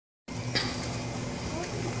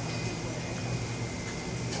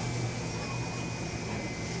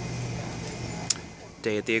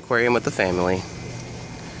Day at the aquarium with the family.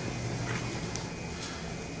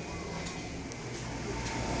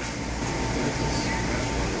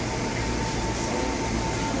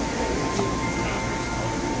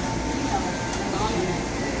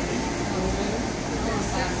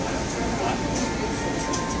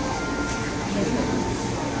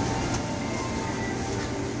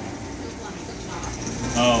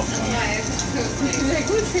 Oh. Like,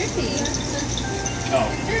 who's trippy? Oh,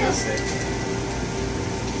 that's it.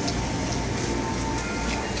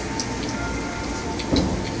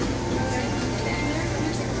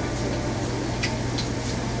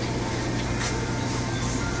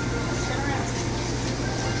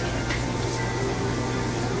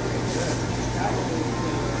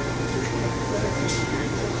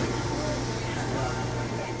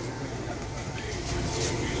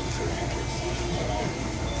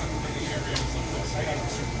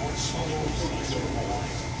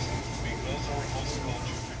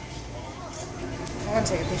 I want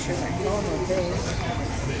to take a picture of my phone with this.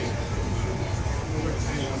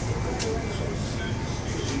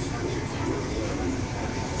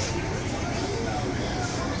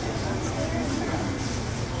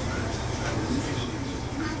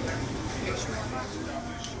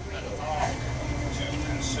 To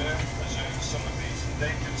conserve and preserve some of these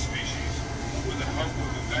endangered species with the hope of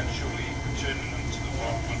eventually returning them to the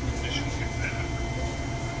wild conditions if they have.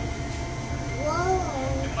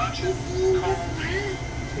 Imagine coral reef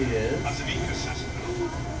as an ecosystem.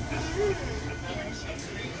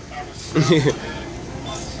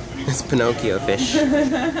 It's Pinocchio fish.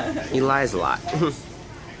 He lies a lot.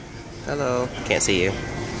 Hello. Can't see you.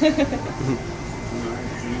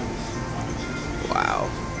 Wow.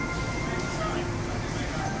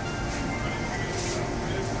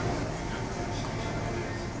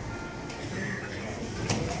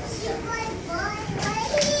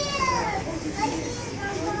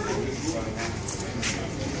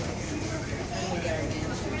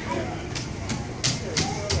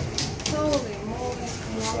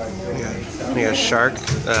 We got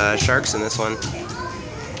sharks in this one. Kind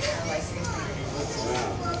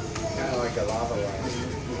of like a lava line.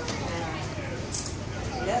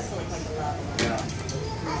 It does look like a lava. Yeah.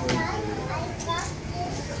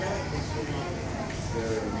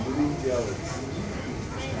 They're moving jellies.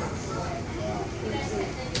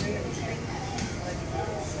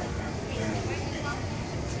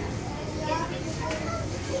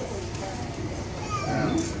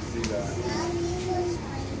 Yeah, see that.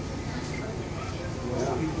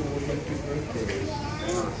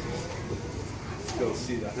 Go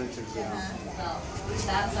see the hunters now.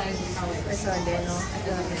 That size is probably. I saw Daniel. I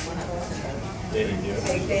feel like it's one of They didn't do it.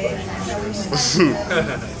 big day.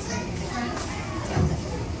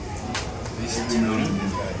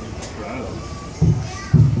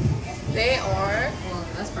 They are. Well,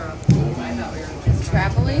 that's for. I thought we were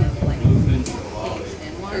traveling.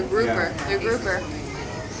 They're grouper. They're grouper.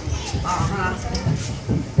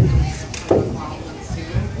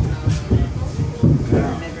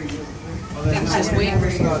 Just waiting for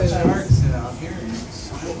you to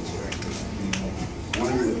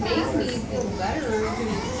made me feel better because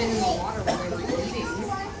it's been in the water when they were eating.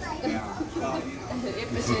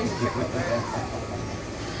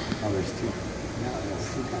 Oh, there's two. No, there's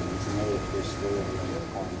two kinds. There's another fish there and another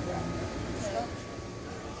pond down there.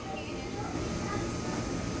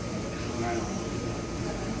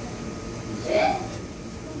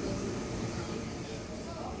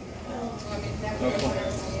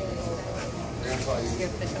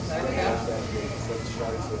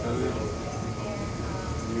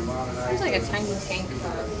 There's like a tiny tank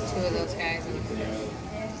for two of those guys.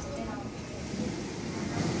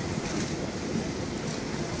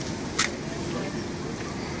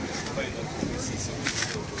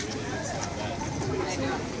 I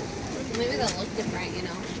know. Maybe they'll look different, you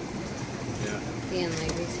know? Yeah. Being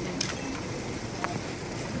like these things.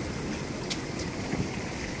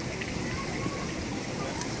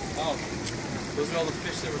 Oh, those are all the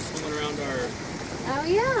fish that were swimming around our... Oh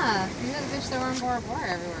yeah, these are the fish that were in Bora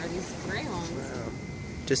Bora everywhere. These gray ones.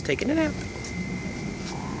 Just taking it out.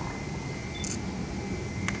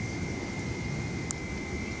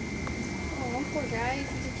 Oh, poor guys.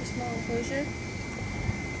 Is it just small enclosure?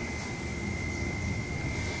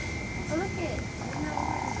 Oh, look it.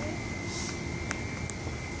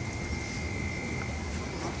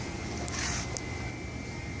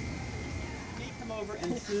 Come over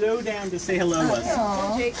and slow down to say hello to us.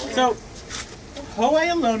 Aww. So,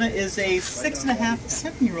 Hawaiialona is a 6.5,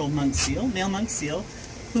 7-year-old monk seal, male monk seal,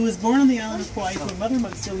 who was born on the island of Hawaii to a mother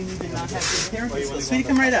monk seal we knew did not have good parenting skills. Sweetie,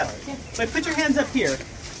 come right up. But put your hands up here.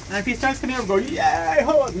 And if he starts coming over, go, yay,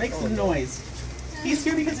 ho, make some noise. He's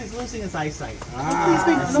here because he's losing his eyesight. Please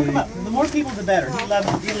come up. The more people, the better. He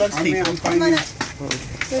loves people.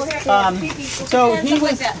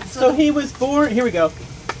 So he was born. Here we go.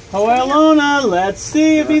 Hoalona, let's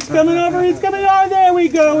see if he's coming over. He's coming over. There we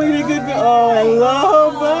go. We did a good. Oh,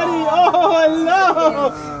 hello, buddy. Oh,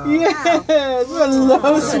 hello. Yes.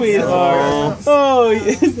 Hello, sweetheart. Oh,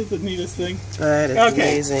 yes. That's the neatest thing. That is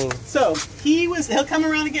amazing. So he'll come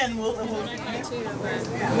around again. We'll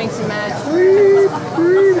Make some match.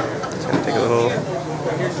 Just gonna take a little.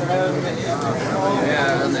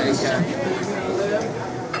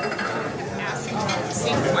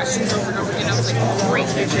 Same questions over and over again. I was like, great.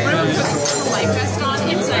 What if I put the life vest on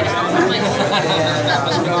inside out? I'm like,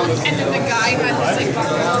 and then the guy had this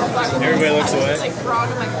like, Everybody looks away. like frog.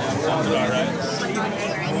 I'm like, Alright.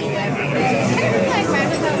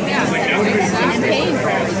 I'm paying for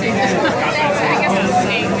everything. I guess it's the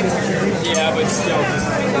same. Yeah, but still, just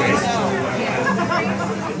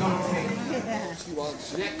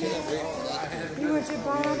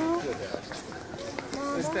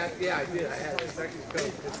Yeah, I did. I had a second coat.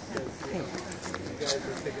 You guys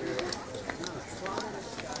were taking it off.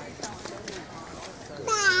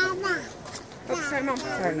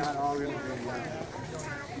 Sorry, Not all really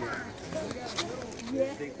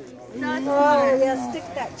Oh, yeah, stick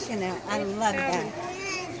that chin out. I love that.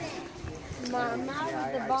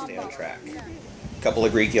 Stay on track. A couple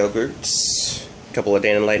of Greek yogurts. A couple of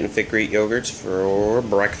Dan & Light and Fit Greek yogurts for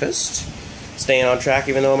breakfast. Staying on track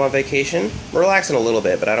even though I'm on vacation. Relaxing a little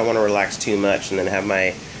bit, but I don't want to relax too much and then have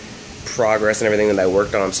my progress and everything that I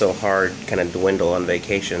worked on so hard kind of dwindle on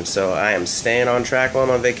vacation. So I am staying on track while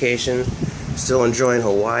I'm on vacation. Still enjoying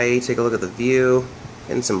Hawaii. Take a look at the view.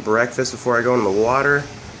 Getting some breakfast before I go in the water.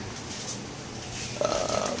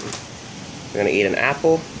 I'm going to eat an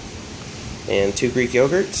apple and 2 Greek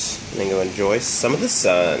yogurts and then go enjoy some of the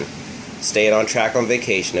sun. Stay on track on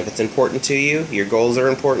vacation. If it's important to you, your goals are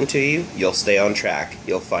important to you, you'll stay on track.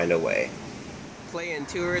 You'll find a way. Playing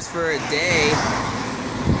tours for a day.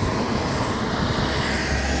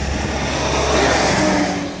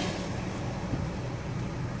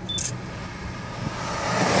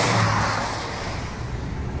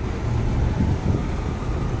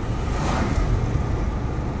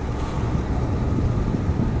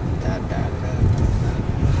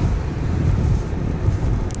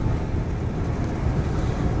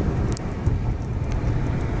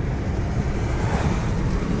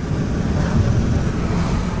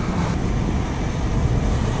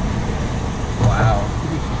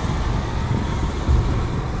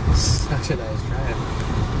 Such a nice drive.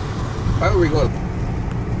 Why were we going?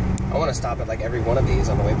 I want to stop at like every one of these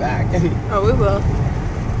on the way back. Oh, we will.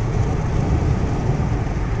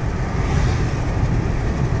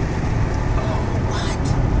 Oh,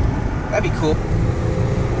 what? That'd be cool.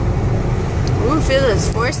 Ooh, feel those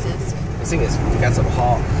forces. This thing has got some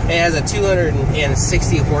haul. It has a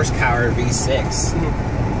 260 horsepower V6.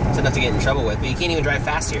 It's enough to get in trouble with, but you can't even drive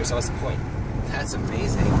fast here, so what's the point? That's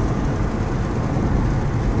amazing.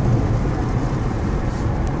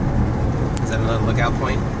 Is that another lookout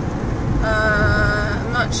point?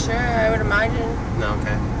 I'm not sure. I would imagine. No,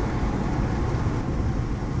 okay.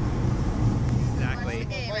 Exactly.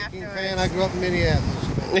 Viking fan, I grew up in Minneapolis.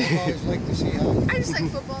 I always like to see how. I just like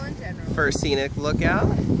football in general. First scenic lookout.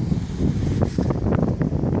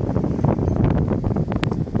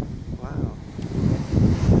 Wow.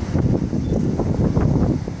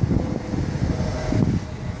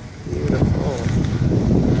 Beautiful.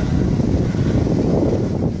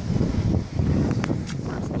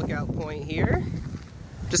 First lookout point here.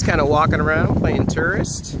 Just kind of walking around, playing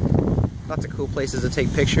tourist. Lots of cool places to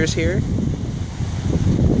take pictures here.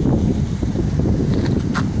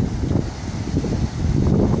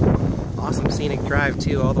 Awesome scenic drive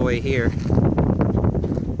too, all the way here.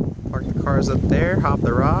 Park the cars up there, hop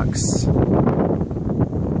the rocks.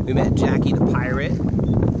 We met Jackie the pirate.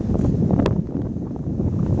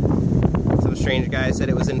 Some strange guy said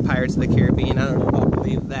it was in Pirates of the Caribbean. I don't know if I'll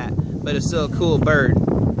believe that, but it's still a cool bird.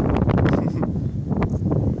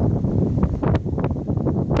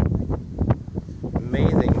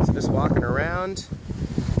 Amazing. So just walking around,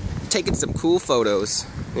 taking some cool photos,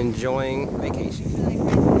 enjoying vacation.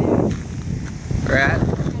 Right?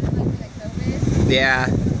 Yeah.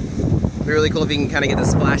 It'd be really cool if you can kind of get the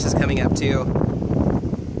splashes coming up too.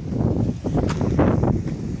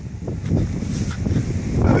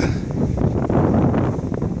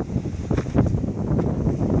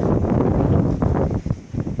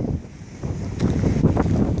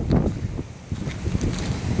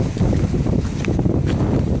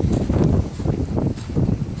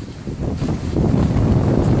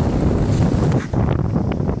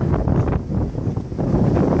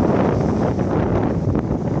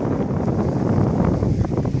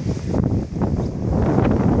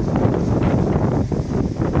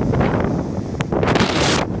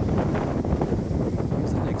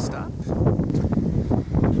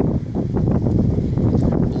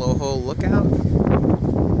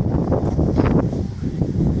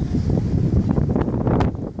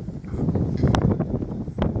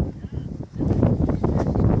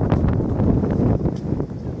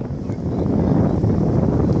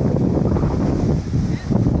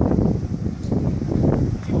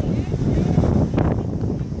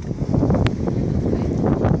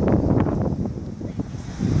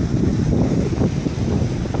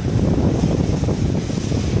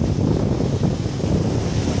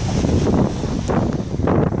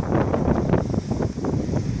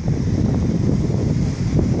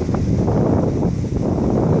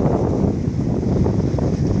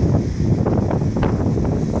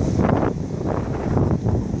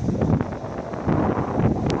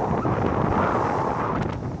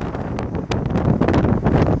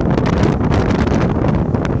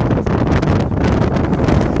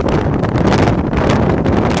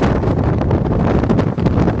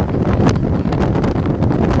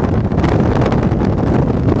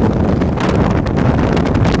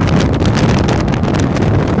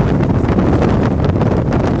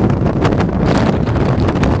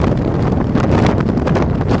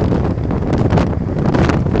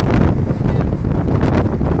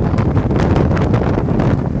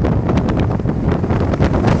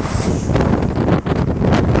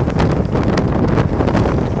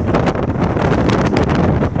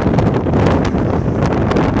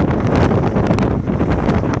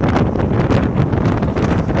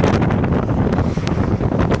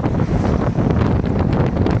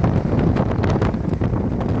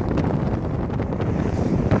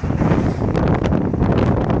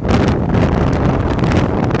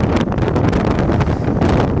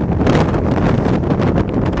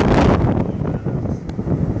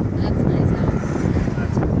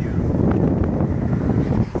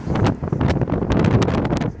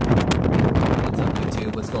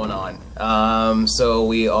 So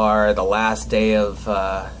we are the last day of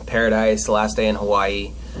paradise, the last day in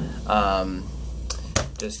Hawaii.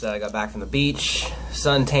 Just got back from the beach,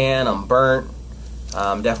 suntan, I'm burnt.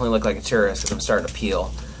 Definitely look like a tourist because I'm starting to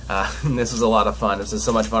peel. This was a lot of fun. This was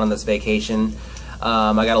so much fun on this vacation.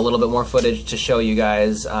 I got a little bit more footage to show you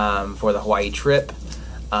guys for the Hawaii trip.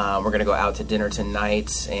 We're going to go out to dinner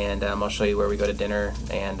tonight, and I'll show you where we go to dinner.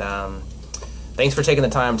 And thanks for taking the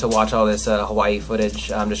time to watch all this Hawaii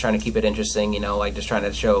footage. I'm just trying to keep it interesting, you know, like just trying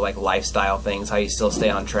to show like lifestyle things, how you still stay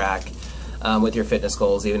on track with your fitness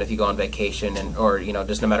goals, even if you go on vacation, and or you know,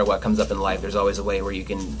 just no matter what comes up in life, there's always a way where you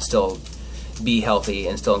can still be healthy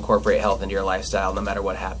and still incorporate health into your lifestyle no matter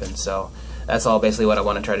what happens. So that's all basically what I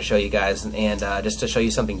want to try to show you guys, and just to show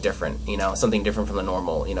you something different, you know, something different from the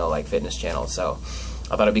normal, you know, like fitness channel. So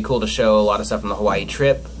I thought it'd be cool to show a lot of stuff from the Hawaii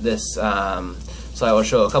trip. So I will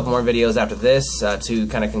show a couple more videos after this to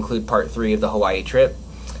kind of conclude part 3 of the Hawaii trip.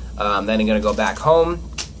 Then I'm going to go back home.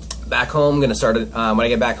 I'm going to start, when I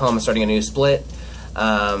get back home, I'm starting a new split,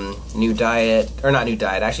 new diet, or not new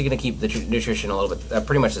diet, actually going to keep the nutrition a little bit,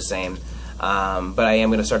 pretty much the same. But I am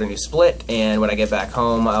going to start a new split, and when I get back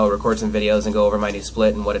home, I'll record some videos and go over my new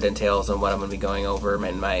split and what it entails and what I'm going to be going over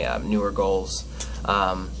and my newer goals.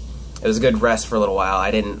 It was a good rest for a little while.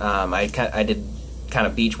 I didn't, I did kind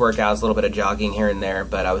of beach workouts, a little bit of jogging here and there,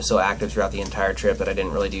 but I was so active throughout the entire trip that I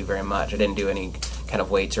didn't really do very much. I didn't do any kind of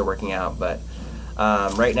weights or working out, but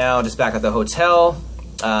right now, just back at the hotel.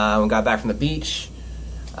 Got back from the beach.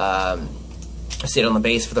 I stayed on the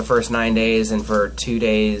base for the first 9 days, and for 2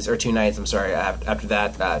 nights, I'm sorry, after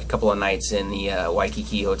that, a couple of nights in the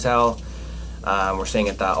Waikiki Hotel. We're staying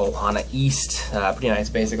at the Ohana East, pretty nice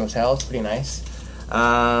basic hotel, it's pretty nice.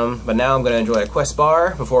 But now I'm going to enjoy a Quest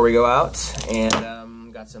bar before we go out,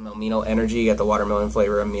 and got some Amino Energy, got the watermelon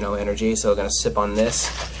flavor Amino Energy, so I'm going to sip on this.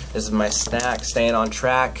 This is my snack, staying on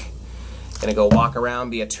track. Gonna go walk around,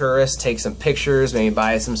 be a tourist, take some pictures, maybe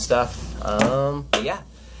buy some stuff, but yeah.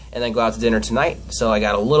 And then go out to dinner tonight. So I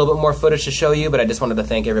got a little bit more footage to show you, but I just wanted to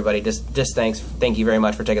thank everybody. Thank you very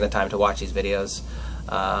much for taking the time to watch these videos.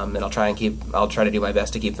 And I'll try to do my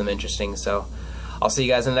best to keep them interesting. So I'll see you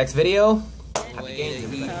guys in the next video. Happy games,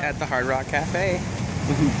 everybody. At the Hard Rock Cafe.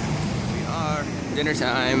 We are dinner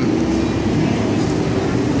time.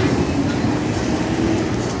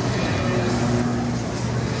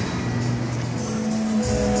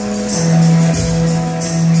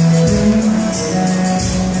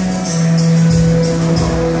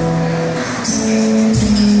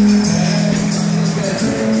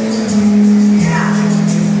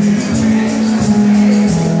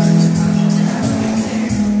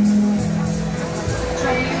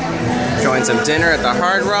 Some dinner at the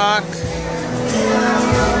Hard Rock.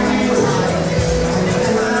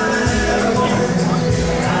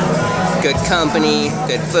 Good company,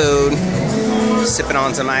 good food. Sipping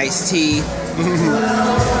on some iced tea.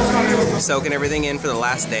 Soaking everything in for the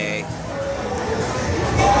last day.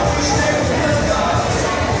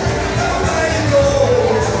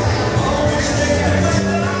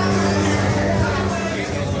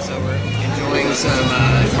 So we're enjoying some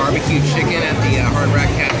barbecue chicken at the Hard Rock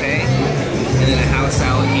Cafe. And then a house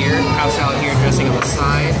salad here. House salad here, dressing on the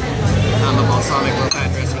side. A balsamic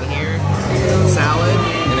low-fat dressing here. Salad,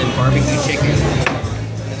 and then barbecue chicken.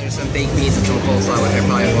 And there's some baked beans and some coleslaw, which I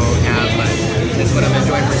probably won't have, but that's what I'm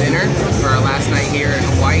enjoying for dinner for our last night here in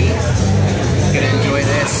Hawaii. Gonna enjoy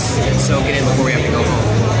this.